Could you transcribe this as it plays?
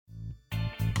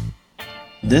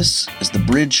This is the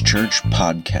Bridge Church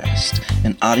Podcast,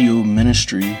 an audio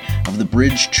ministry of the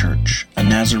Bridge Church, a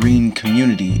Nazarene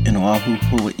community in Oahu,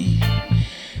 Hawaii.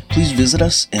 Please visit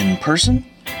us in person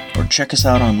or check us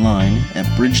out online at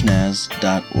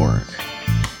bridgenaz.org.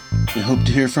 We hope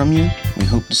to hear from you. We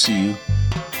hope to see you.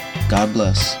 God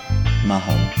bless.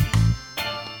 Mahalo.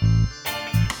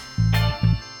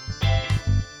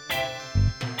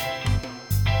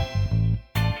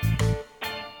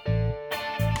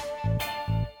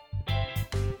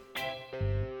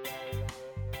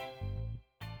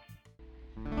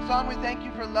 Son, we thank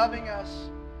you for loving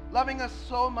us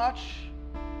so much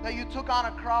that you took on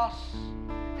a cross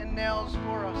and nails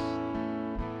for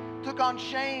us, took on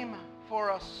shame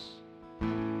for us.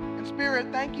 And Spirit,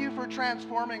 thank you for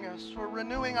transforming us, for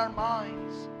renewing our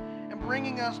minds and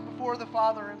bringing us before the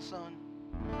Father and Son.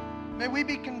 May we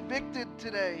be convicted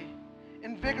today,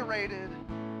 invigorated,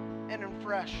 and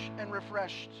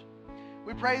refreshed.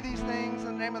 We pray these things in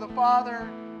the name of the Father,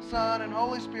 Son, and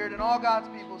Holy Spirit, and all God's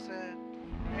people said,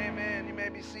 amen. You may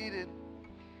be seated.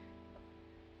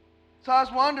 So I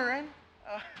was wondering,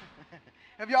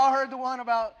 have y'all heard the one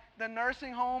about the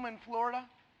nursing home in Florida?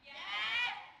 Yes.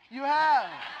 You have.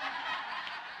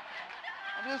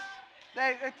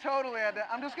 They totally had that.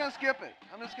 I'm just going to skip it.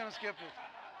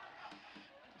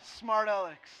 Smart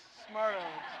Alex.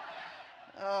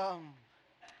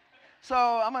 So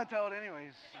I'm going to tell it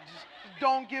anyways. Just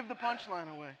don't give the punchline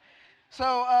away.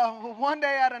 So one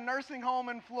day at a nursing home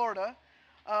in Florida,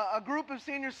 a group of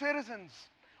senior citizens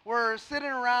were sitting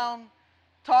around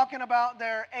talking about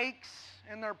their aches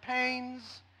and their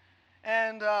pains.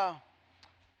 And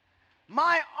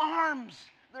my arms,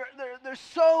 they're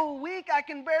so weak I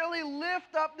can barely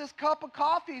lift up this cup of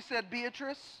coffee, said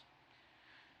Beatrice.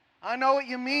 I know what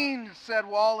you mean, said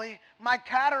Wally. My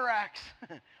cataracts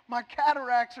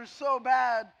are so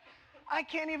bad I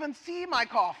can't even see my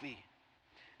coffee.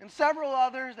 And several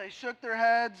others, they shook their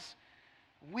heads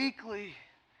weakly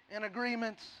in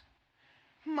agreement.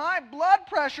 My blood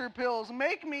pressure pills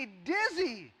make me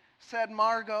dizzy, said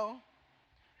Margot.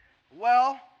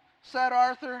 Well, said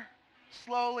Arthur,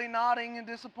 slowly nodding in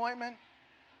disappointment,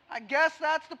 I guess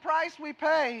that's the price we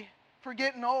pay for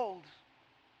getting old.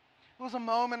 It was a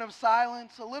moment of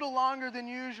silence, a little longer than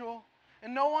usual,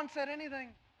 and no one said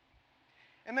anything.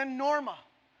 And then Norma,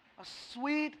 a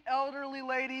sweet elderly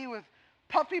lady with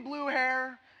puffy blue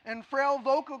hair and frail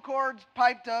vocal cords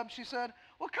piped up, she said,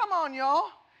 well, come on, y'all.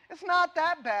 It's not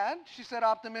that bad, she said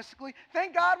optimistically.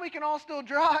 Thank God we can all still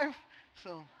drive.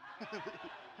 So,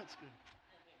 that's good.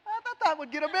 I thought that would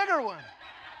get a bigger one.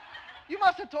 You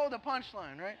must have told the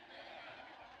punchline, right?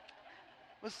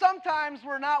 But sometimes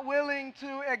we're not willing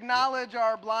to acknowledge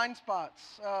our blind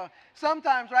spots.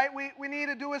 Sometimes, right, we need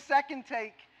to do a second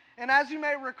take. And as you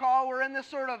may recall, we're in this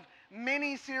sort of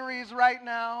mini-series right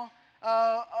now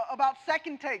about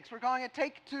second takes. We're calling it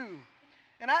Take Two.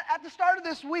 And at the start of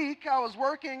this week, I was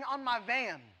working on my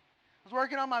van.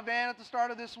 At the start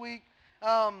of this week.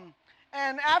 And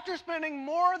after spending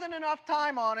more than enough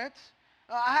time on it,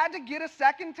 I had to get a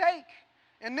second take.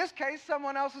 In this case,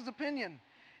 someone else's opinion.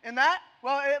 And that,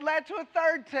 well, it led to a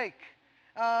third take,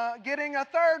 getting a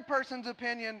third person's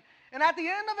opinion. And at the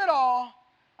end of it all,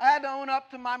 I had to own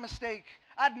up to my mistake.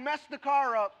 I'd messed the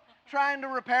car up trying to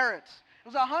repair it.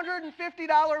 It was a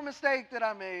 $150 mistake that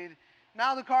I made.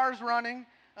 Now the car's running,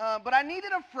 but I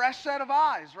needed a fresh set of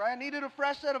eyes, right? I needed a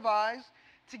fresh set of eyes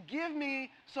to give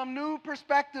me some new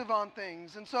perspective on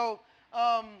things. And so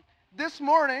this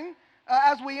morning,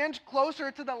 as we inch closer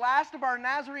to the last of our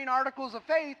Nazarene Articles of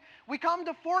Faith, we come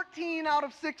to 14 out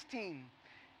of 16,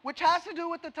 which has to do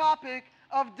with the topic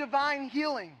of divine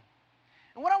healing.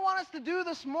 And what I want us to do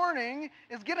this morning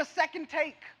is get a second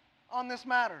take on this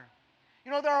matter.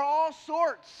 You know, there are all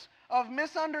sorts of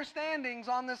misunderstandings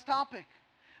on this topic.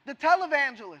 The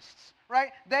televangelists,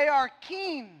 right, they are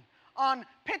keen on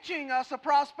pitching us a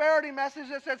prosperity message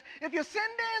that says, if you send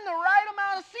in the right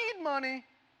amount of seed money,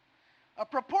 a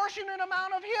proportionate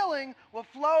amount of healing will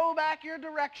flow back your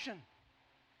direction.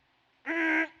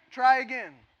 Try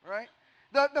again, right?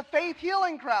 The faith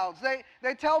healing crowds,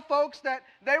 they tell folks that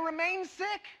they remain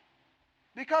sick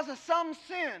because of some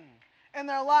sin in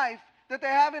their life that they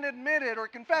haven't admitted or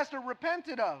confessed or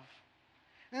repented of.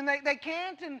 And they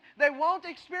can't and they won't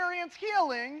experience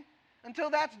healing until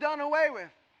that's done away with.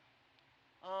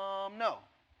 No.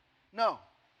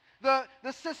 The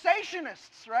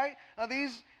cessationists, right?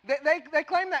 They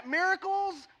claim that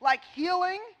miracles like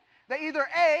healing, they either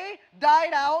A,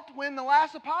 died out when the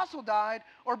last apostle died,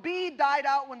 or B, died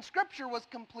out when Scripture was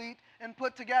complete and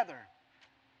put together.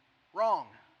 Wrong.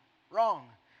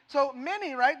 So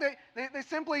many, right, they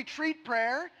simply treat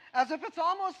prayer as if it's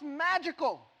almost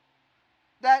magical.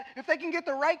 That if they can get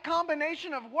the right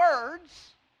combination of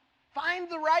words, find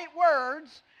the right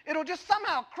words, it'll just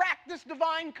somehow crack this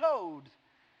divine code,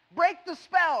 break the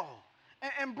spell,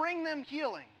 and bring them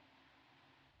healing.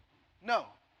 No,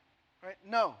 right?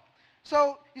 No.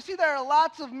 So you see there are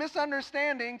lots of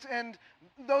misunderstandings, and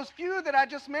those few that I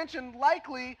just mentioned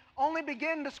likely only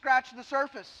begin to scratch the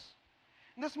surface.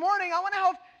 And this morning, I want to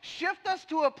help shift us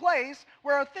to a place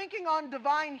where our thinking on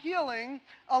divine healing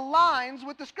aligns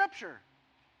with the Scripture.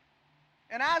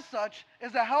 And as such,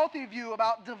 is a healthy view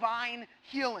about divine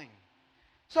healing.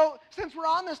 So since we're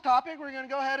on this topic, we're going to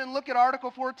go ahead and look at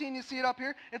Article 14. You see it up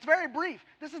here. It's very brief.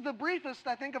 This is the briefest,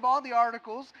 I think, of all the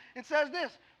articles. It says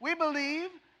this: we believe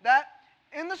that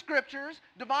in the Scriptures,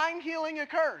 divine healing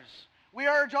occurs. We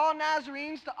urge all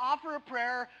Nazarenes to offer a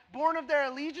prayer born of their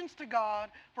allegiance to God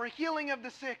for healing of the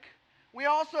sick. We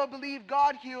also believe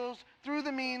God heals through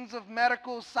the means of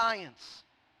medical science.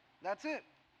 That's it.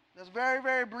 That's very,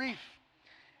 very brief.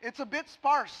 It's a bit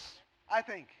sparse, I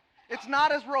think. It's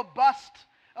not as robust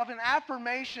of an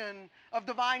affirmation of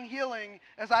divine healing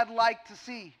as I'd like to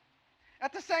see.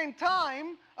 At the same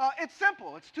time, it's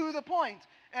simple, it's to the point,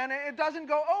 and it doesn't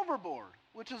go overboard,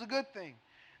 which is a good thing.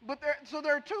 So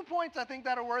there are 2 points I think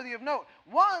that are worthy of note.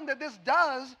 One, that this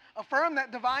does affirm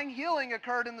that divine healing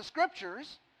occurred in the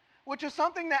Scriptures, which is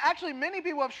something that actually many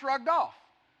people have shrugged off,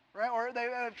 right? Or they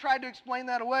have tried to explain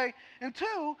that away. And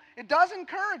two, it does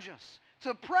encourage us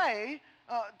to pray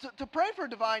for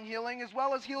divine healing as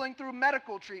well as healing through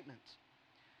medical treatment.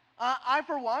 I,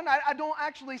 for one, I don't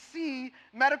actually see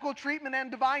medical treatment and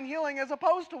divine healing as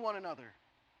opposed to one another.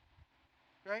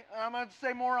 Right? I'm going to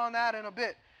say more on that in a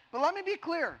bit. But let me be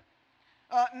clear.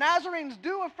 Nazarenes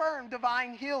do affirm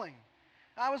divine healing.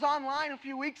 I was online a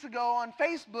few weeks ago on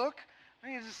Facebook.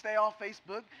 I need to just stay off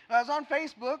Facebook. I was on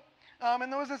Facebook,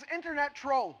 and there was this internet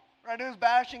troll. Right, it was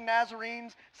bashing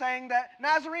Nazarenes, saying that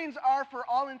Nazarenes are, for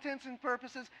all intents and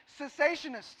purposes,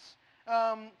 cessationists.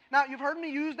 Now, you've heard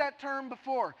me use that term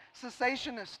before,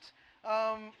 cessationist,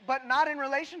 but not in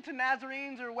relation to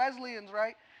Nazarenes or Wesleyans,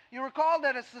 right? You recall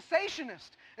that a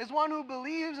cessationist is one who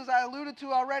believes, as I alluded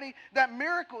to already, that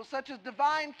miracles such as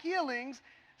divine healings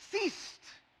ceased,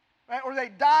 right? Or they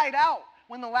died out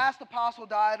when the last apostle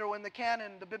died or when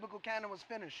the biblical canon was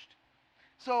finished.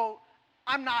 So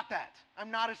I'm not that.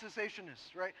 I'm not a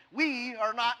cessationist, right? We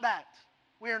are not that.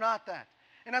 We are not that.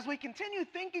 And as we continue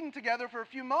thinking together for a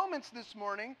few moments this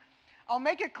morning, I'll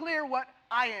make it clear what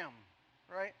I am,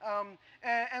 right?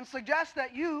 And suggest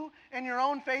that you, in your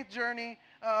own faith journey,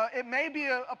 it may be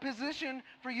a position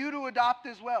for you to adopt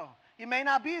as well. You may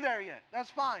not be there yet. That's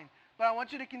fine. But I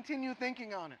want you to continue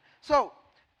thinking on it. So,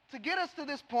 to get us to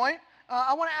this point,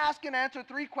 I want to ask and answer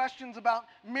 3 questions about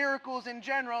miracles in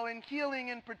general and healing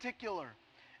in particular.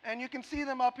 And you can see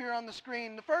them up here on the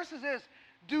screen. The first is this: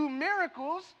 do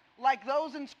miracles like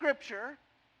those in Scripture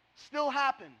still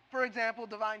happen? For example,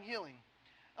 divine healing.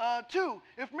 2,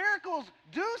 if miracles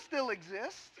do still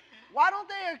exist, why don't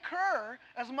they occur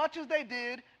as much as they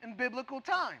did in biblical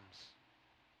times?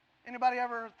 Anybody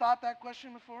ever thought that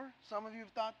question before? Some of you have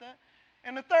thought that.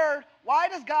 And the third, why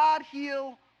does God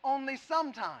heal only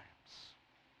sometimes?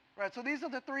 Right, so these are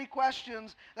the 3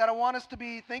 questions that I want us to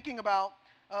be thinking about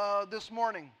this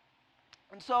morning.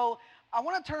 And so I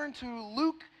want to turn to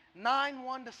Luke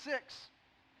 9:1-6,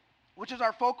 which is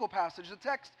our focal passage. The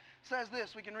text says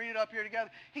this. We can read it up here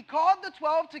together. He called the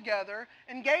 12 together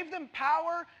and gave them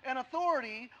power and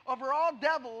authority over all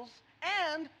devils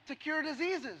and to cure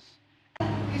diseases.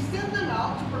 He sent them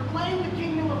out to proclaim the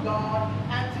kingdom of God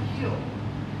and to heal.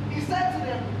 He said to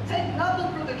them, take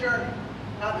nothing for the journey,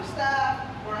 neither staff,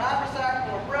 nor haversack,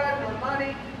 nor bread, nor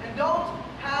money, and don't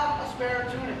have a spare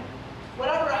tunic.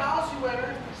 Whatever house you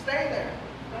enter, stay there.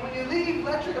 And when you leave,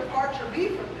 let your departure be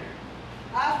from there.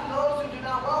 As for those who do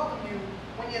not welcome you,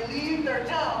 when you leave their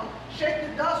town, shake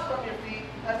the dust from your feet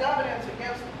as evidence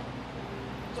against them.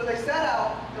 So they set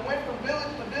out and went from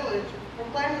village to village,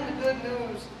 proclaiming the good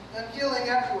news and healing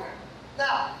everywhere.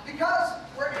 Now, because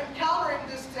we're encountering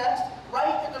this text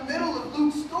right in the middle of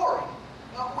Luke's story,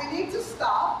 we need to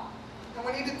stop, and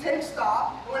we need to take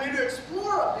stock, and we need to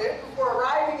explore a bit before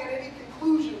arriving at any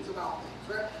conclusions about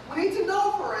things. Right? We need to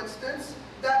know, for instance,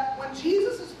 that when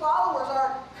Jesus' followers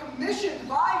are commissioned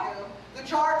by him, the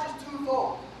charge is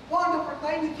twofold. 1, to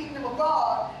proclaim the kingdom of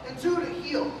God, and 2, to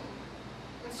heal.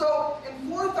 And so in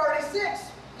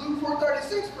 4:36, Luke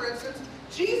 4:36, for instance,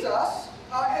 Jesus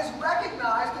is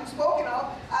recognized and spoken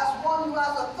of as one who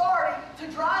has authority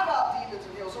to drive out demons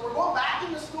and heal. So we're going back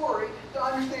in the story to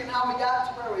understand how we got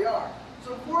to where we are.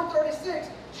 So in 4:36,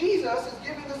 Jesus is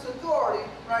giving this authority,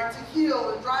 right, to heal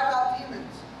and drive out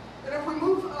demons. And if we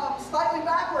move slightly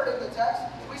backward in the text,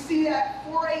 we see at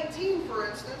 4:18, for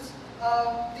instance,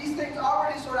 these things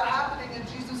already sort of happening in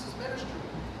Jesus' ministry.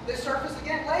 They surface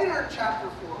again later in chapter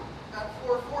 4, at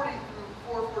 4:40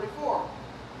 through 4:44.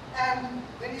 And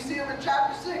then you see them in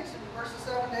chapter 6, in verses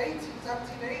 17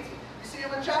 to 18. You see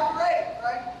them in chapter 8,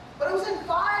 right? But it was in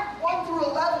 5:1 through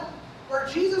 11, where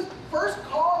Jesus first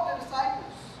called the disciples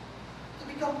to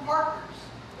become partners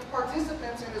and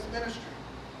participants in his ministry.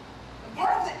 And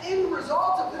part of the end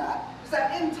result of that is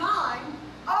that in time,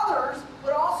 others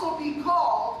would also be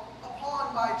called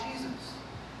upon by Jesus.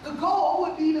 The goal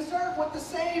would be to serve with the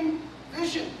same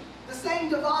vision, the same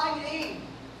divine aim.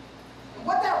 And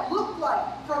what that looked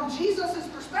like from Jesus'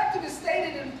 perspective is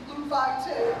stated in Luke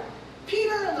 5:10.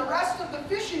 Peter and the rest of the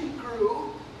fishing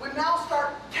crew would now start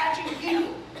catching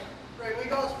people. Right? We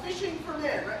go fishing for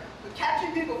men, right? But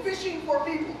catching people, fishing for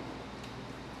people.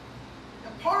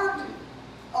 And part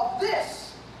of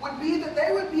this would be that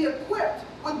they would be equipped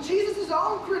with Jesus'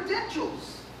 own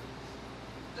credentials,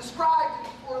 described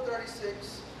in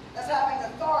 4:36 as having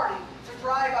authority to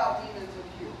drive out demons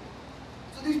and heal.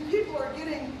 So these people are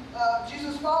getting,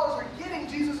 Jesus' followers are getting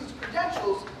Jesus'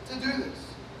 credentials to do this.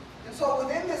 And so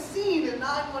within this scene in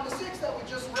 9:1-6 that we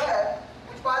just read,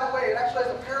 which by the way, it actually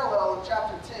has a parallel in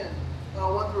chapter 10,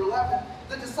 1 through 11,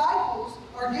 the disciples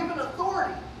are given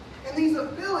authority. And these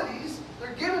abilities,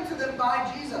 they're given to them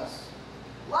by Jesus.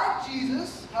 Like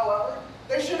Jesus, however,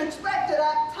 they should expect that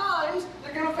at times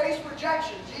they're going to face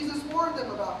rejection. Jesus warned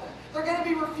them about that. They're going to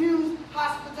be refused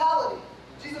hospitality.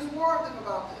 Jesus warned them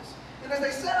about this. And as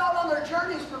they set out on their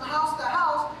journeys from house to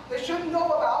house, they shouldn't go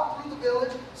about through the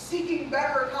village seeking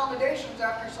better accommodations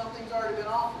after something's already been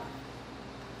offered.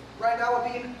 Right? That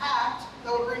would be an act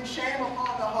that would bring shame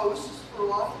upon the hosts, for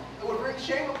one. It would bring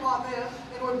shame upon them,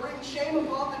 and it would bring shame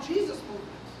upon the Jesus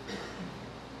movement.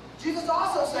 Jesus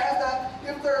also says that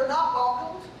if they're not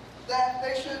welcomed, that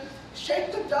they should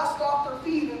shake the dust off their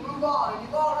feet and move on. And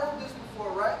you've all heard this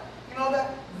before, right? You know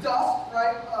that dust,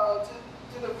 right,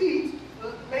 to the feet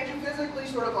made you physically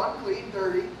sort of unclean,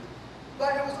 dirty.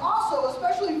 But it was also,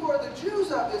 especially for the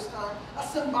Jews of this time, a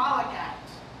symbolic act.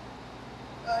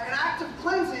 An act of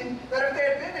cleansing that if they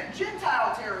had been in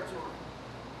Gentile territory,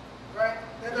 right,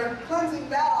 then they're cleansing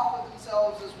that off of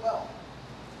themselves as well.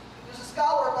 There's a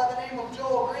scholar by the name of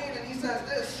Joel Green, and he says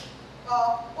this.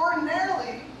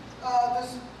 Ordinarily,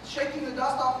 this shaking the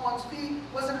dust off one's feet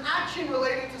was an action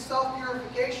related to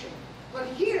self-purification. But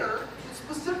here, it's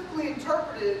specifically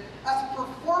interpreted as a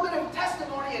performative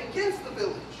testimony against the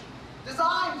village,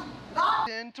 designed not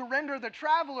to render the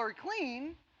traveler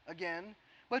clean, again,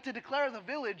 but to declare the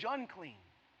village unclean.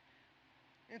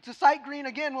 And to cite Green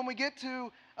again, when we get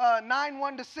to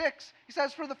 9:1-6, he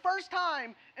says, for the first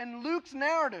time in Luke's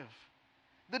narrative,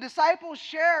 the disciples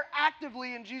share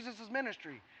actively in Jesus'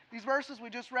 ministry. These verses we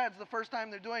just read is the first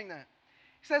time they're doing that.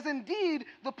 He says, indeed,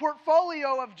 the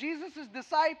portfolio of Jesus'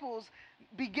 disciples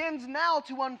begins now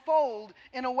to unfold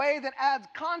in a way that adds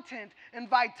content and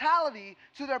vitality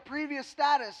to their previous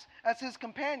status as his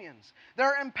companions.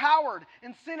 They're empowered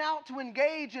and sent out to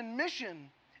engage in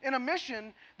a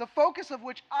mission, the focus of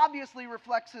which obviously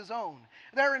reflects his own.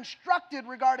 They're instructed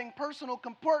regarding personal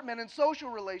comportment and social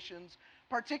relations,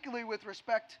 particularly with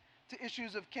respect to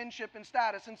issues of kinship and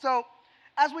status. And so,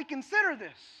 as we consider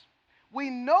this, we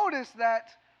notice that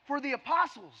for the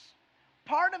apostles,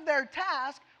 part of their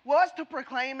task was to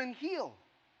proclaim and heal.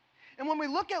 And when we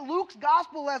look at Luke's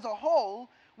gospel as a whole,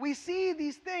 we see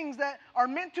these things that are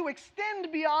meant to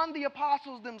extend beyond the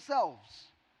apostles themselves.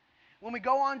 When we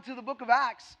go on to the book of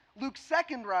Acts, Luke's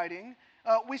second writing,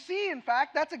 we see, in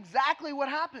fact, that's exactly what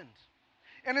happened.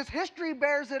 And as history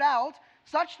bears it out,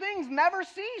 such things never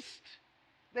ceased.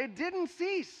 They didn't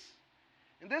cease.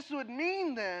 And this would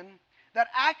mean then that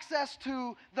access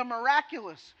to the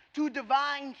miraculous, to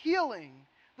divine healing,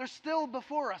 they're still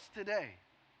before us today.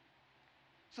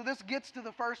 So this gets to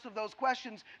the first of those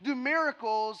questions. Do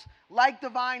miracles like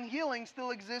divine healing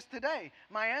still exist today?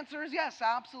 My answer is yes,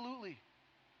 absolutely.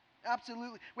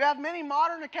 Absolutely. We have many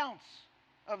modern accounts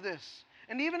of this.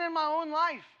 And even in my own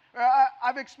life,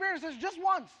 I've experienced this just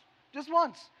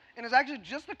once. And it's actually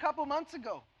just a couple months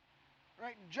ago.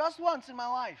 Right? Just once in my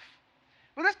life.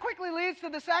 But this quickly leads to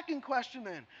the second question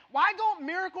then. Why don't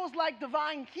miracles like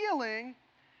divine healing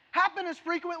happen as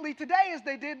frequently today as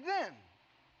they did then?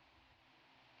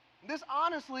 This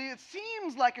honestly, it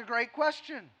seems like a great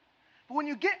question. But when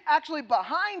you get actually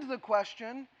behind the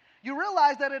question, you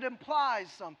realize that it implies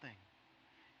something.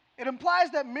 It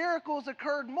implies that miracles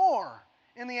occurred more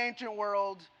in the ancient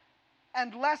world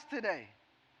and less today.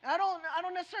 And I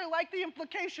don't necessarily like the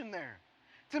implication there.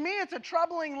 To me, it's a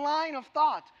troubling line of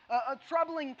thought, a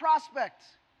troubling prospect.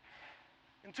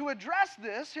 And to address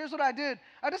this, here's what I did.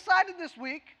 I decided this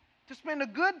week to spend a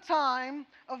good time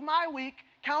of my week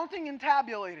counting and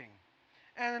tabulating.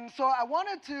 And so I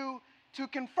wanted to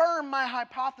confirm my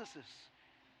hypothesis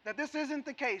that this isn't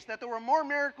the case, that there were more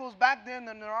miracles back then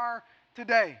than there are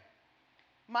today.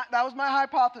 That was my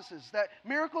hypothesis, that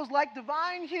miracles like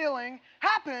divine healing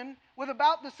happen with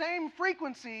about the same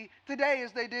frequency today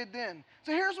as they did then.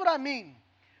 So here's what I mean.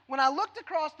 When I looked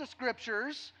across the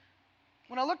scriptures,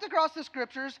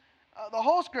 the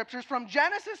whole scriptures, from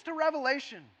Genesis to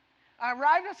Revelation, I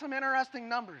arrived at some interesting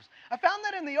numbers. I found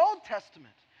that in the Old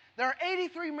Testament, there are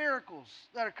 83 miracles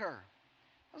that occur.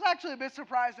 It was actually a bit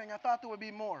surprising. I thought there would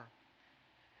be more.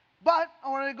 But I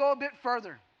wanted to go a bit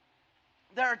further.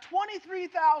 There are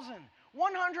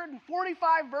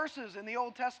 23,145 verses in the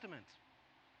Old Testament.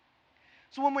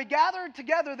 So when we gathered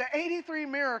together the 83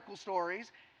 miracle stories,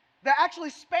 that actually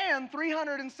span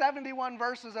 371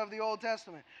 verses of the Old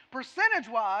Testament.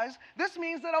 Percentage-wise, this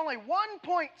means that only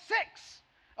 1.6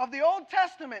 of the Old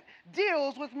Testament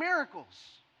deals with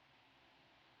miracles.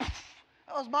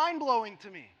 That was mind-blowing to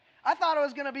me. I thought it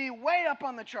was going to be way up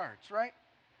on the charts, right?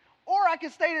 Or I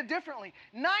could state it differently.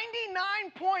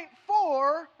 99.4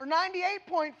 or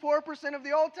 98.4% of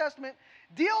the Old Testament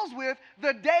deals with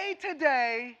the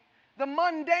day-to-day, the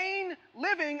mundane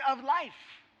living of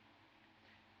life.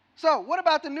 So, what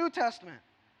about the New Testament?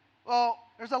 Well,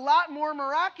 there's a lot more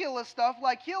miraculous stuff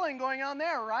like healing going on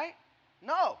there, right?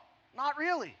 No, not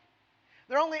really.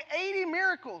 There are only 80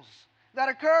 miracles that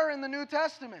occur in the New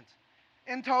Testament.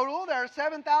 In total, there are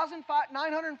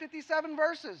 7,957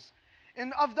 verses.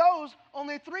 And of those,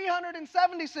 only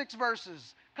 376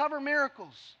 verses cover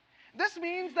miracles. This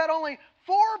means that only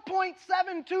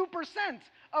 4.72%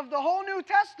 of the whole New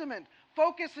Testament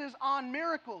focuses on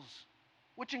miracles,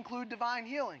 which include divine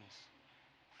healings.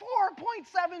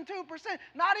 4.72%,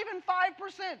 not even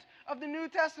 5% of the New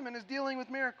Testament is dealing with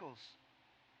miracles.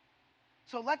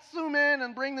 So let's zoom in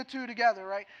and bring the two together,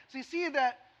 right? So you see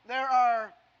that there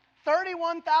are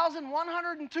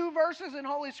 31,102 verses in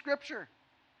Holy Scripture.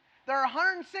 There are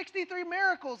 163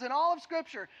 miracles in all of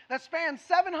Scripture that span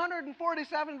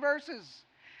 747 verses.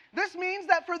 This means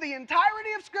that for the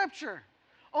entirety of Scripture,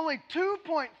 only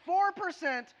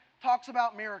 2.4% talks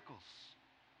about miracles.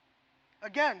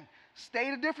 Again,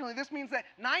 stated differently, this means that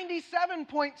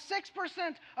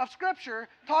 97.6% of Scripture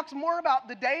talks more about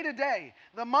the day-to-day,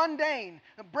 the mundane,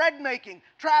 the bread making,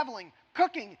 traveling,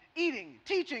 cooking, eating,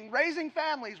 teaching, raising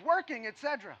families, working,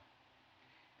 etc.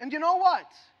 And you know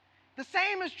what? The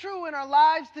same is true in our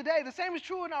lives today. The same is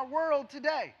true in our world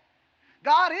today.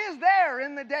 God is there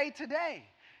in the day-to-day.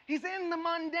 He's in the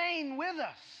mundane with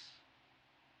us.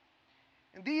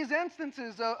 And these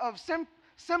instances of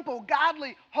simple,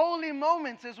 godly, holy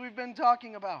moments, as we've been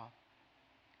talking about,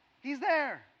 He's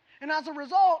there. And as a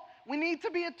result, we need to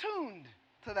be attuned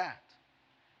to that.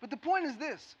 But the point is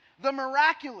this: the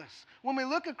miraculous, when we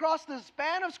look across the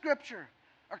span of Scripture,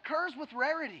 occurs with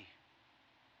rarity.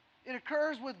 It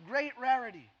occurs with great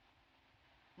rarity.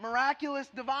 Miraculous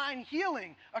divine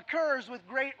healing occurs with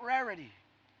great rarity.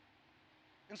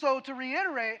 And so to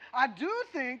reiterate, I do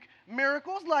think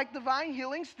miracles like divine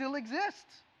healing still exist.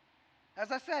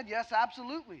 As I said, yes,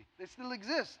 absolutely, they still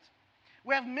exist.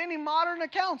 We have many modern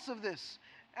accounts of this,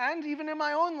 and even in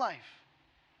my own life.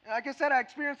 Like I said, I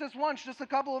experienced this once just a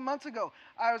couple of months ago.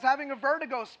 I was having a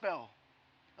vertigo spell,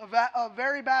 a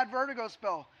very bad vertigo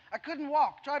spell. I couldn't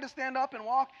walk, tried to stand up and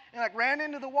walk, and ran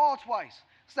into the wall twice.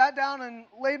 Sat down and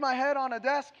laid my head on a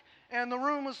desk, and the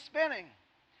room was spinning.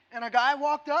 And a guy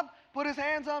walked up, put his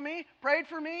hands on me, prayed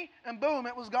for me, and boom,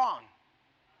 it was gone.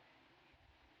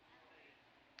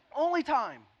 Only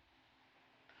time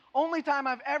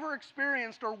I've ever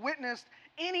experienced or witnessed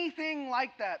anything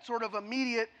like that, sort of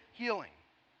immediate healing.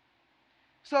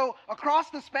 So across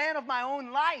the span of my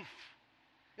own life,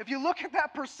 if you look at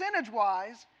that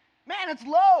percentage-wise, man, it's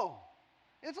low.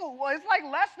 It's like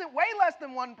way less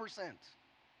than 1%.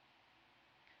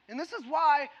 And this is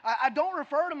why I don't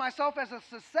refer to myself as a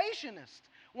cessationist,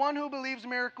 one who believes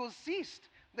miracles ceased.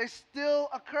 They still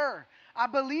occur. I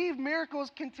believe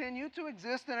miracles continue to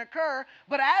exist and occur,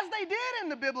 but as they did in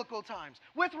the biblical times,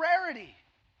 with rarity.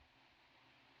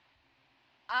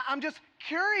 I'm just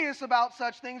curious about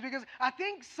such things because I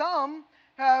think some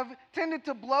have tended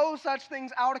to blow such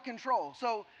things out of control.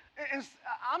 So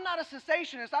I'm not a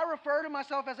cessationist. I refer to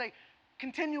myself as a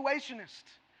continuationist,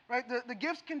 right? The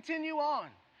gifts continue on.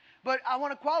 But I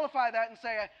want to qualify that and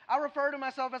say I refer to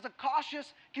myself as a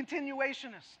cautious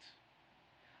continuationist.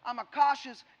 I'm a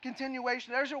cautious continuationist.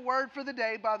 There's your word for the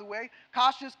day, by the way.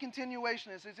 Cautious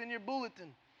continuationist. It's in your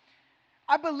bulletin.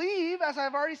 I believe, as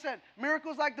I've already said,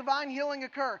 miracles like divine healing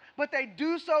occur, but they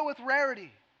do so with rarity.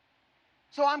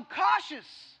 So I'm cautious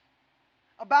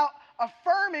about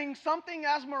affirming something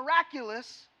as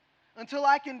miraculous until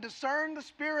I can discern the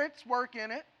Spirit's work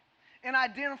in it and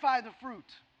identify the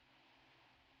fruit.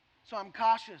 So I'm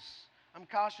cautious.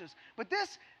 But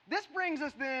this brings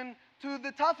us then to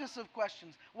the toughest of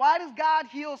questions. Why does God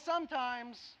heal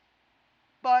sometimes,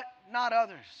 but not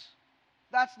others?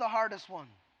 That's the hardest one.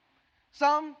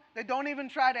 Some, they don't even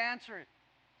try to answer it.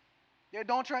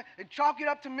 They chalk it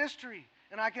up to mystery,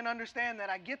 and I can understand that.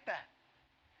 I get that.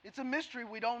 It's a mystery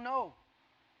we don't know.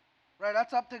 Right?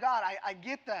 That's up to God. I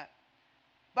get that.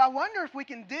 But I wonder if we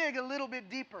can dig a little bit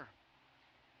deeper.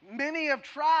 Many have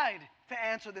tried to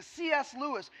answer this. C.S.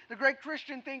 Lewis, the great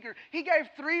Christian thinker, he gave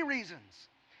 3 reasons.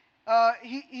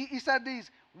 He said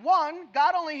these. 1,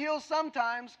 God only heals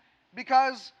sometimes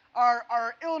because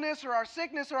our illness or our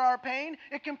sickness or our pain,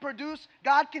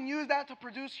 God can use that to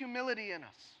produce humility in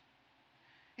us.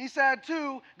 He said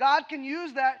 2, God can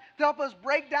use that to help us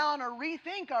break down or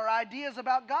rethink our ideas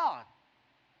about God.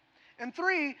 And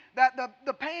 3, that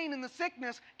the pain and the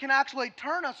sickness can actually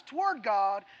turn us toward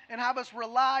God and have us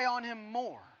rely on Him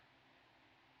more.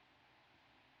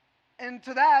 And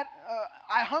to that,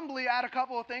 I humbly add a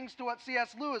couple of things to what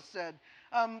C.S. Lewis said.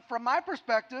 From my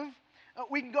perspective,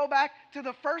 we can go back to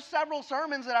the first several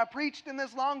sermons that I preached in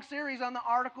this long series on the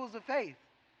Articles of Faith.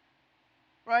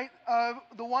 Right?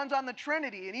 The ones on the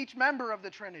Trinity and each member of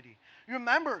the Trinity. You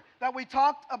remember that we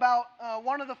talked about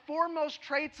one of the foremost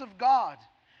traits of God,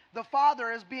 the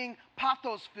Father, as being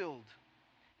pathos-filled.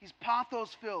 He's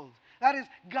pathos-filled. That is,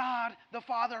 God, the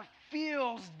Father,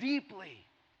 feels deeply.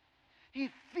 He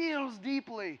feels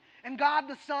deeply. And God,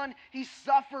 the Son, He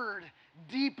suffered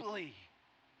deeply.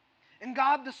 And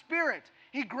God, the Spirit,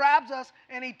 He grabs us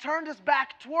and He turns us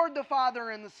back toward the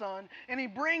Father and the Son, and He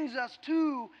brings us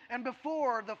to and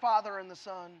before the Father and the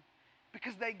Son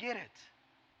because they get it.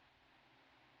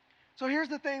 So here's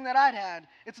the thing that I'd add.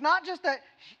 It's not just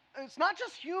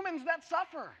humans that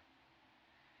suffer.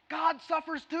 God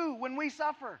suffers too when we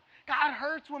suffer. God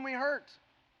hurts when we hurt.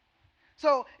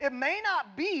 So it may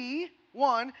not be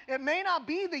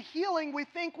the healing we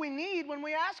think we need when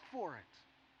we ask for it.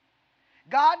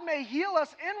 God may heal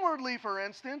us inwardly, for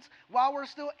instance, while we're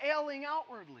still ailing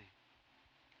outwardly.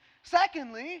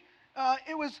 Secondly,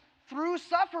 it was through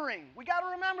suffering. We got to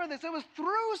remember this. It was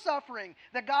through suffering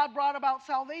that God brought about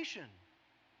salvation.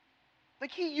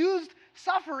 Like He used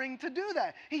suffering to do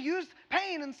that. He used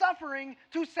pain and suffering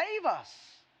to save us.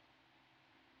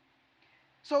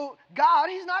 So God,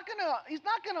 He's not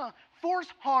gonna force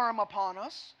harm upon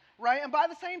us, right? And by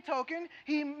the same token,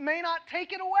 He may not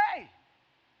take it away.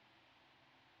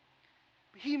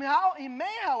 He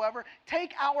may, however,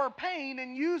 take our pain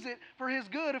and use it for His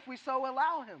good if we so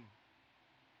allow Him.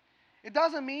 It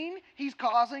doesn't mean He's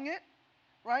causing it,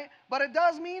 right? But it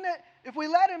does mean that if we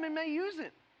let Him, He may use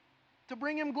it to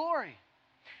bring Him glory.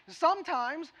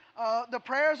 Sometimes the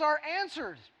prayers are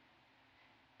answered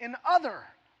in other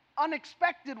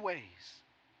unexpected ways.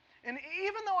 And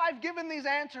even though I've given these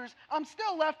answers, I'm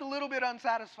still left a little bit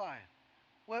unsatisfied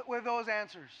with those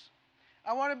answers.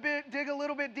 I want to dig a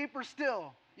little bit deeper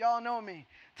still. Y'all know me.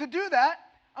 To do that,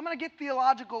 I'm going to get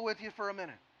theological with you for a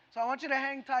minute. So I want you to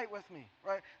hang tight with me,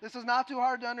 right? This is not too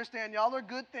hard to understand. Y'all are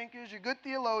good thinkers. You're good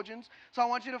theologians. So I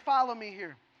want you to follow me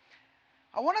here.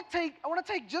 I want to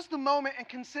take just a moment and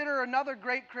consider another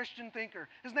great Christian thinker.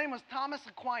 His name was Thomas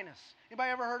Aquinas. Anybody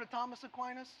ever heard of Thomas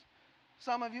Aquinas?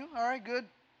 Some of you? All right, good.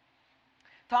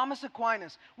 Thomas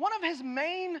Aquinas. One of his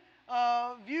main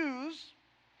views,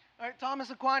 right, Thomas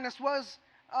Aquinas, was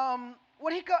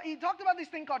he talked about this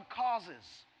thing called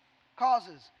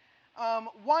causes.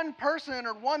 One person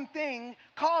or one thing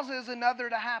causes another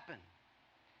to happen.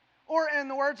 Or in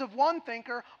the words of one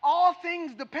thinker, all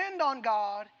things depend on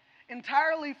God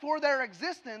entirely for their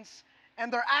existence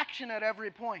and their action at every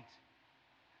point.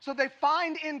 So they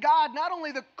find in God not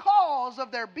only the cause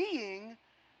of their being,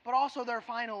 but also their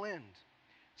final end.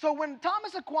 So when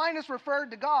Thomas Aquinas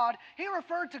referred to God, he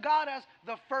referred to God as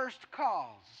the first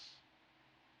cause.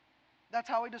 That's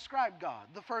how he described God,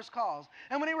 the first cause.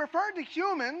 And when he referred to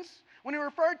humans, when he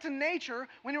referred to nature,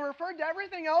 when he referred to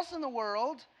everything else in the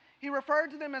world, he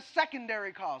referred to them as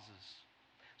secondary causes.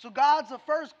 So God's the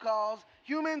first cause,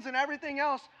 humans and everything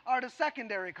else are the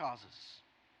secondary causes.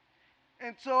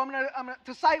 And so I'm going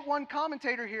to cite one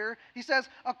commentator here. He says,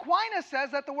 Aquinas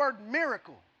says that the word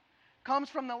miracle comes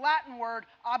from the Latin word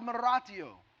admiratio,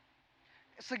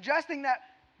 suggesting that,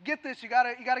 get this, you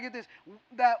gotta get this,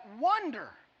 that wonder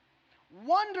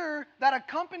that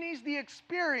accompanies the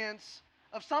experience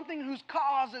of something whose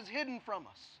cause is hidden from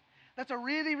us. That's a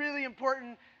really, really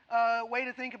important way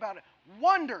to think about it.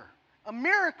 Wonder, a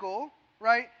miracle,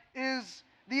 right, is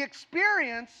the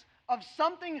experience of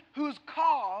something whose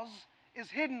cause is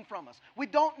hidden from us. We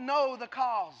don't know the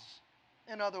cause,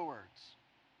 in other words.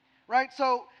 Right?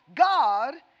 So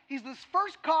God, He's the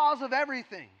first cause of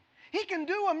everything. He can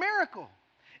do a miracle.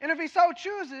 And if He so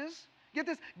chooses, get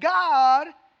this, God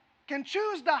can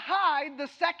choose to hide the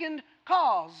second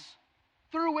cause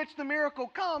through which the miracle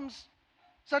comes,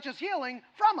 such as healing,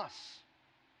 from us.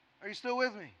 Are you still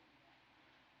with me?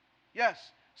 Yes.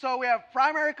 So we have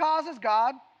primary causes,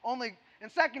 God, only,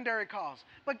 and secondary cause.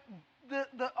 But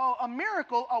a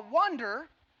miracle, a wonder,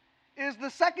 is the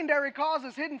secondary cause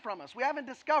is hidden from us. We haven't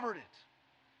discovered it.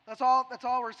 That's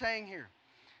all we're saying here.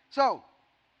 So,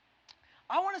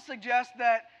 I want to suggest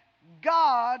that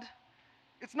God,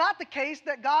 it's not the case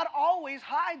that God always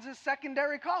hides His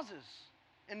secondary causes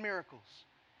in miracles.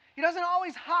 He doesn't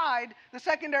always hide the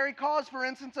secondary cause, for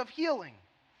instance, of healing.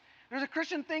 There's a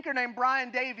Christian thinker named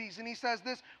Brian Davies, and he says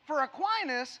this: for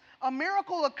Aquinas, a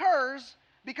miracle occurs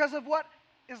because of what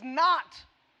is not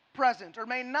present or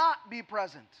may not be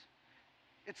present.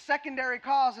 Its secondary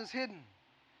cause is hidden.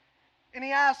 And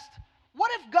he asked,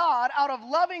 what if God, out of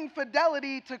loving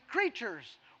fidelity to creatures,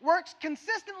 works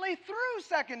consistently through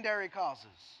secondary causes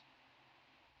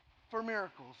for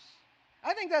miracles?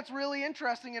 I think that's really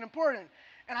interesting and important.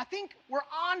 And I think we're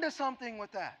on to something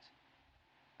with that.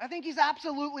 I think he's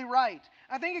absolutely right.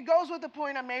 I think it goes with the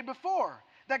point I made before,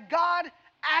 that God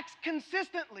acts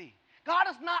consistently. God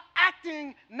is not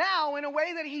acting now in a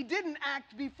way that He didn't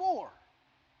act before.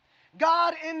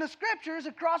 God in the Scriptures,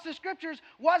 across the Scriptures,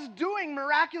 was doing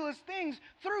miraculous things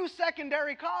through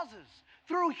secondary causes,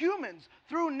 through humans,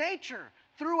 through nature,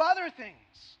 through other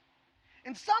things.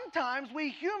 And sometimes we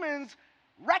humans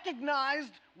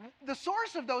recognized the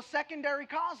source of those secondary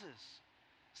causes.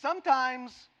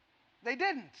 Sometimes they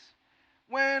didn't.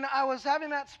 When I was having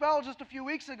that spell just a few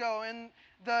weeks ago, and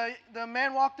the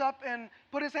man walked up and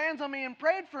put his hands on me and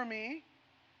prayed for me,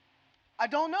 I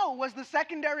don't know. Was the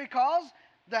secondary cause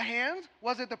the hands?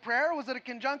 Was it the prayer? Was it a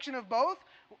conjunction of both?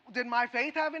 Did my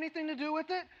faith have anything to do with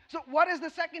it? So what is the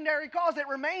secondary cause? It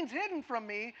remains hidden from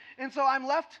me, and so I'm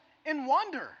left in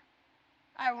wonder.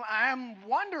 I am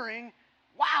wondering,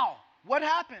 wow, what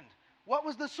happened? What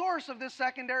was the source of this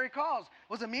secondary cause?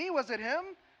 Was it me? Was it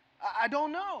him? I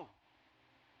don't know.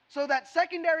 So that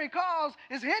secondary cause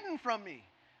is hidden from me.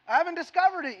 I haven't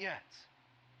discovered it yet.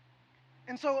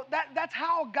 And so that's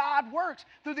how God works,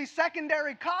 through these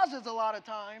secondary causes a lot of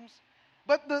times.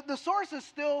 But the source is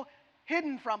still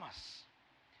hidden from us.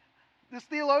 This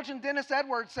theologian, Dennis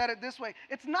Edwards, said it this way: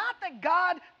 it's not that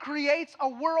God creates a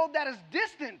world that is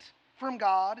distant from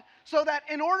God, so that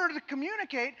in order to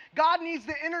communicate, God needs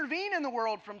to intervene in the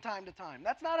world from time to time.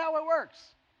 That's not how it works.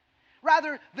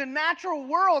 Rather, the natural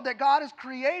world that God has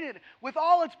created, with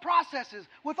all its processes,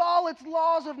 with all its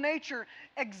laws of nature,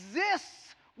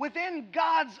 exists within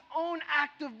God's own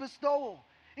act of bestowal.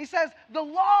 He says the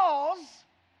laws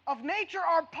of nature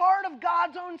are part of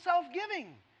God's own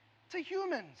self-giving to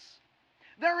humans.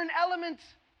 They're an element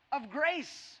of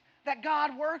grace that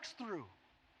God works through.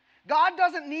 God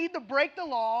doesn't need to break the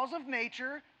laws of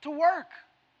nature to work.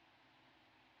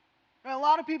 And a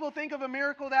lot of people think of a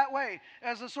miracle that way,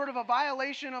 as a sort of a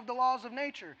violation of the laws of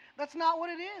nature. That's not what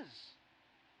it is.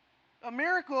 A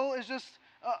miracle is just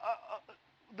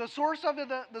the source of it.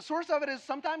 The source of it is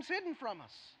sometimes hidden from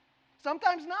us,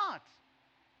 sometimes not,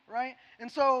 right?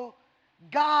 And so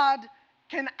God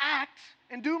can act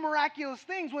and do miraculous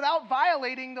things without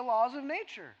violating the laws of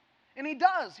nature, and He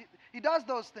does. He does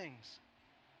those things.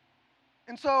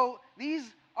 And so these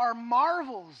are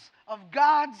marvels of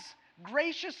God's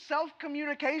gracious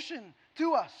self-communication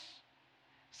to us.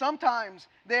 Sometimes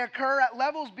they occur at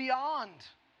levels beyond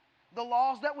the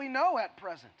laws that we know at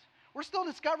present. We're still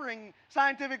discovering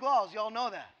scientific laws. Y'all know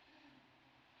that,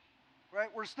 right?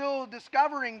 We're still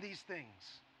discovering these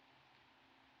things.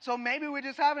 So maybe we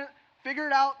just haven't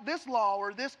figured out this law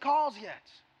or this cause yet,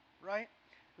 right?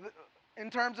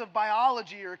 In terms of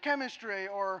biology or chemistry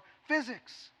or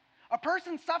physics. A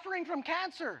person suffering from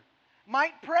cancer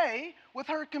might pray with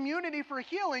her community for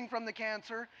healing from the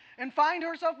cancer and find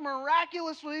herself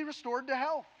miraculously restored to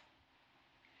health.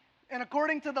 And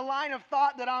according to the line of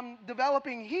thought that I'm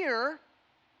developing here,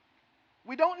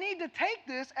 we don't need to take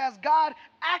this as God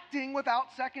acting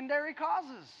without secondary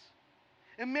causes.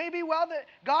 It may be well that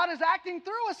God is acting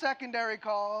through a secondary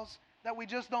cause that we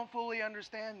just don't fully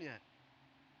understand yet.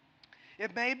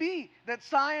 It may be that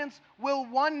science will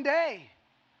one day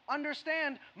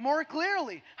understand more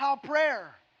clearly how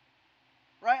prayer,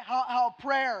 right? How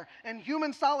prayer and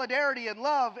human solidarity and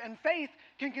love and faith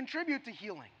can contribute to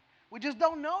healing. We just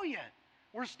don't know yet.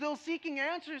 We're still seeking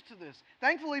answers to this.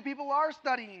 Thankfully, people are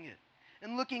studying it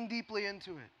and looking deeply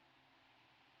into it.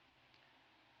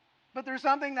 But there's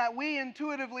something that we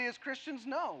intuitively as Christians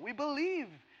know. We believe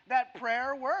that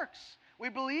prayer works. We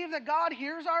believe that God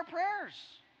hears our prayers.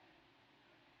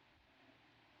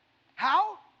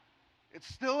 How? It's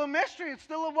still a mystery. It's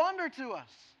still a wonder to us.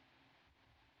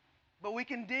 But we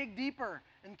can dig deeper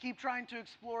and keep trying to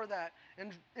explore that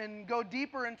and go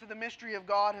deeper into the mystery of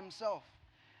God himself.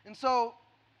 And so,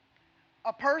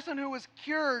 a person who is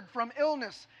cured from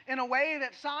illness in a way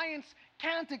that science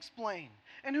can't explain,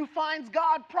 and who finds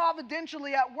God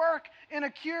providentially at work in a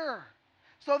cure,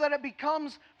 so that it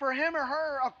becomes for him or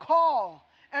her a call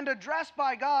and addressed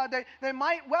by God, they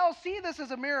might well see this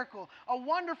as a miracle, a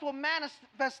wonderful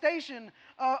manifestation,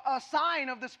 a sign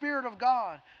of the Spirit of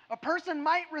God. A person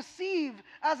might receive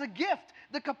as a gift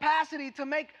the capacity to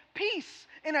make peace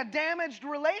in a damaged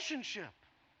relationship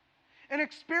and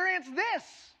experience this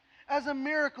as a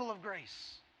miracle of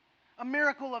grace, a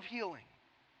miracle of healing.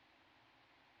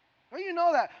 Well, you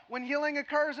know that when healing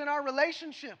occurs in our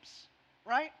relationships,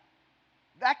 right?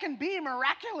 That can be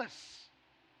miraculous.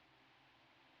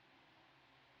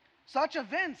 Such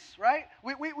events, right?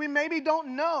 We maybe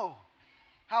don't know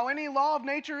how any law of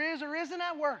nature is or isn't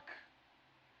at work,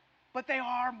 but they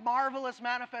are marvelous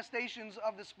manifestations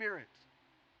of the Spirit.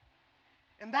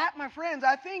 And that, my friends,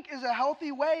 I think is a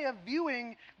healthy way of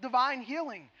viewing divine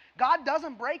healing. God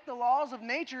doesn't break the laws of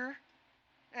nature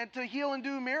and to heal and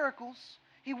do miracles.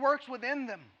 He works within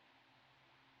them,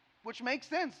 which makes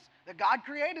sense that God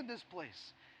created this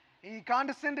place. He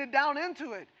condescended down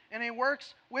into it, and he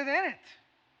works within it.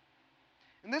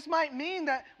 And this might mean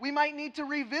that we might need to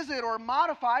revisit or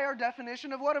modify our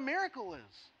definition of what a miracle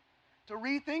is, to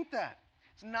rethink that.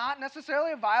 It's not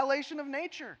necessarily a violation of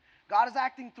nature. God is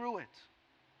acting through it.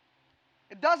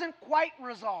 It doesn't quite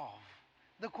resolve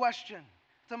the question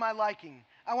to my liking.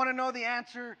 I want to know the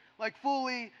answer like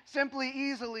fully, simply,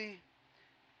 easily.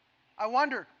 I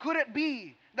wonder, could it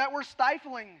be that we're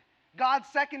stifling God's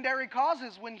secondary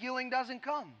causes when healing doesn't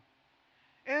come?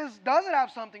 Does it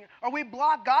have something? Are we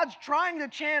blocked? God's trying to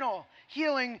channel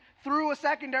healing through a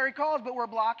secondary cause, but we're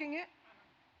blocking it?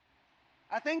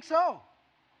 I think so.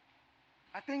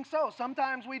 I think so.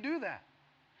 Sometimes we do that.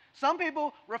 Some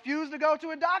people refuse to go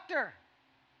to a doctor.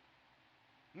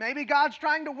 Maybe God's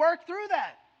trying to work through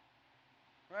that,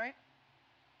 right?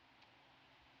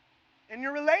 In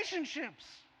your relationships,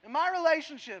 in my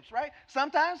relationships, right?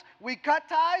 Sometimes we cut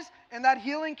ties and that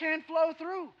healing can't flow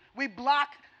through. We block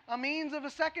a means of a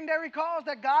secondary cause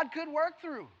that God could work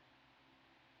through.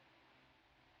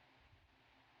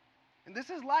 And this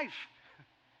is life.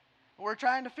 We're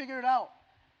trying to figure it out.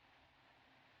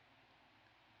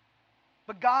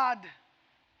 But God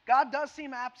does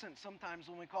seem absent sometimes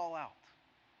when we call out.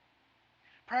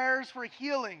 Prayers for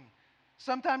healing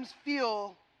sometimes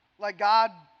feel like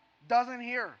God doesn't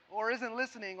hear or isn't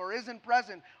listening or isn't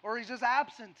present or he's just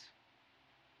absent.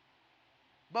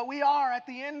 But we are, at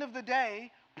the end of the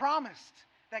day, promised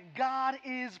that God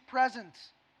is present.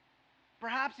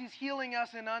 Perhaps he's healing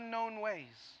us in unknown ways.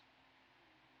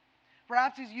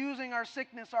 Perhaps he's using our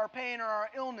sickness, our pain, or our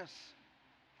illness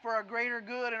for a greater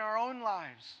good in our own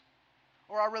lives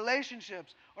or our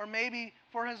relationships or maybe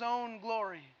for his own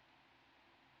glory.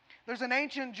 There's an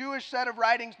ancient Jewish set of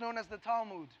writings known as the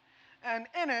Talmud. And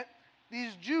in it,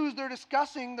 these Jews, they're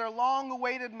discussing their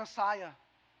long-awaited Messiah.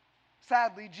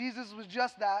 Sadly, Jesus was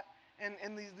just that,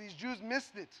 and these Jews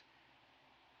missed it.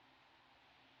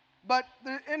 But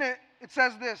in it, it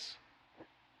says this: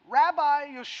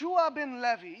 Rabbi Yeshua ben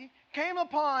Levi came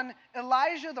upon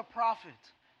Elijah the prophet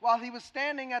while he was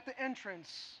standing at the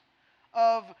entrance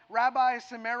of Rabbi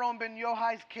Simeron ben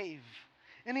Yohai's cave.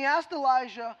 And he asked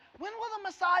Elijah, "When will the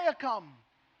Messiah come?"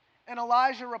 And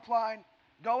Elijah replied,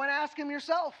 "Go and ask him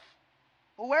yourself."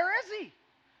 "Well, where is he?"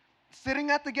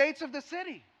 "Sitting at the gates of the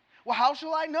city." "Well, how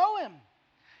shall I know him?"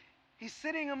 "He's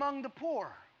sitting among the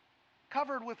poor,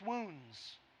 covered with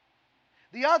wounds."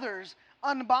 The others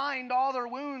unbind all their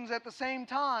wounds at the same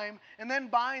time and then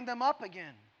bind them up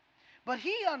again. But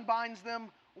he unbinds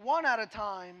them one at a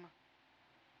time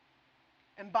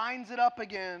and binds it up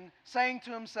again, saying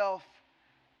to himself,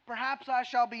 "Perhaps I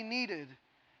shall be needed,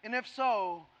 and if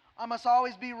so, I must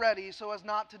always be ready so as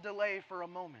not to delay for a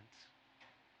moment."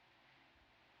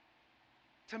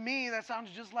 To me, that sounds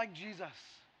just like Jesus.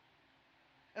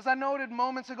 As I noted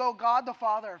moments ago, God the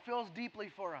Father feels deeply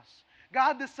for us.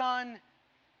 God the Son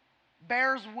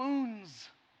bears wounds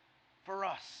for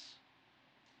us.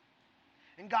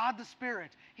 And God the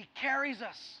Spirit, he carries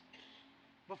us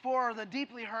before the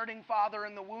deeply hurting Father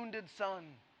and the wounded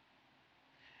Son.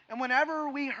 And whenever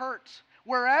we hurt,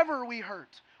 wherever we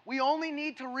hurt, we only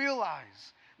need to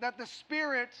realize that the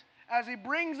Spirit, as He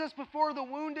brings us before the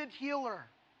wounded healer,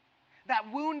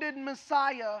 that wounded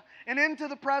Messiah, and into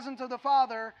the presence of the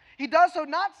Father, He does so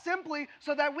not simply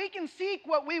so that we can seek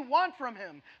what we want from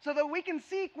Him, so that we can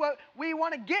seek what we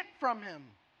want to get from Him,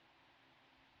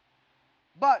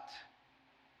 but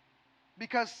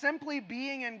because simply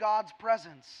being in God's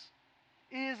presence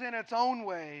is in its own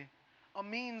way a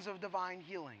means of divine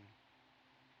healing.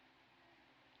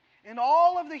 And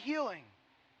all of the healing,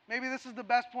 maybe this is the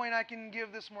best point I can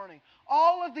give this morning,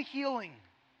 all of the healing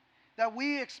that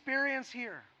we experience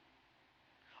here,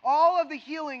 all of the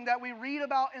healing that we read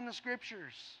about in the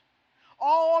Scriptures,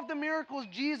 all of the miracles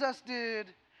Jesus did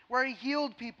where He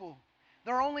healed people,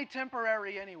 they're only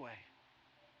temporary anyway.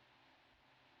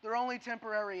 They're only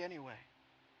temporary anyway.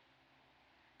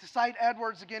 To cite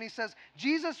Edwards again, he says,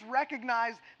 Jesus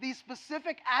recognized these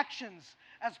specific actions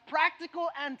as practical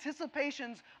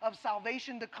anticipations of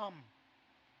salvation to come.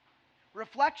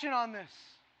 Reflection on this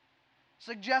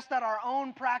suggests that our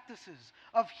own practices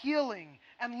of healing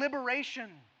and liberation,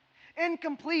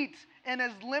 incomplete and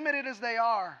as limited as they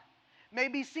are, may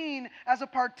be seen as a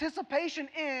participation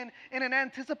in an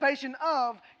anticipation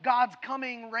of God's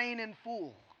coming reign in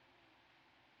full.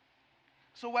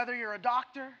 So whether you're a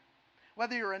doctor,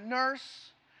 whether you're a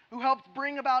nurse who helped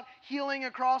bring about healing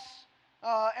across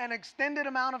an extended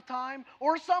amount of time,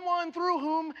 or someone through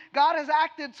whom God has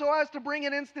acted so as to bring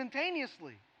it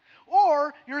instantaneously,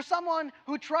 or you're someone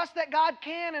who trusts that God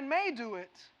can and may do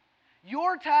it,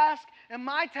 your task and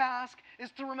my task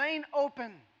is to remain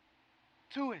open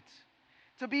to it,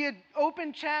 to be an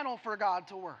open channel for God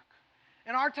to work.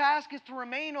 And our task is to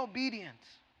remain obedient,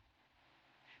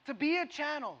 to be a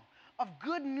channel of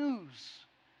good news,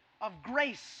 of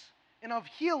grace, and of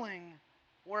healing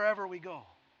wherever we go.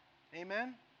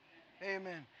 Amen?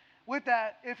 Amen. With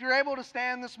that, if you're able to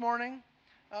stand this morning,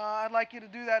 I'd like you to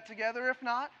do that together. If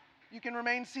not, you can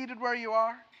remain seated where you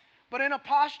are. But in a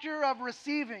posture of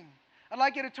receiving, I'd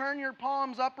like you to turn your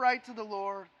palms upright to the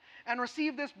Lord and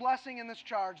receive this blessing and this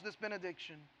charge, this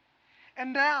benediction.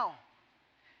 And now,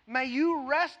 may you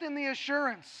rest in the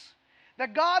assurance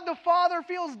that God the Father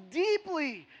feels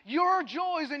deeply your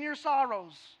joys and your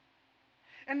sorrows.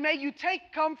 And may you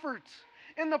take comfort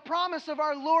in the promise of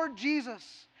our Lord Jesus,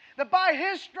 that by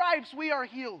His stripes we are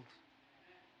healed.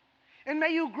 And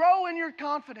may you grow in your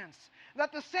confidence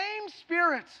that the same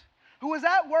Spirit who was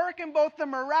at work in both the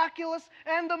miraculous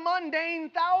and the mundane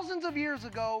thousands of years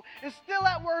ago is still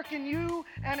at work in you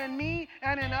and in me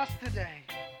and in us today.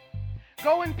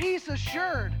 Go in peace,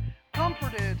 assured,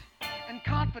 comforted, and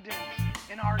confident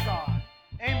in our God.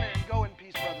 Amen. Go in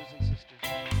peace, brothers and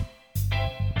sisters.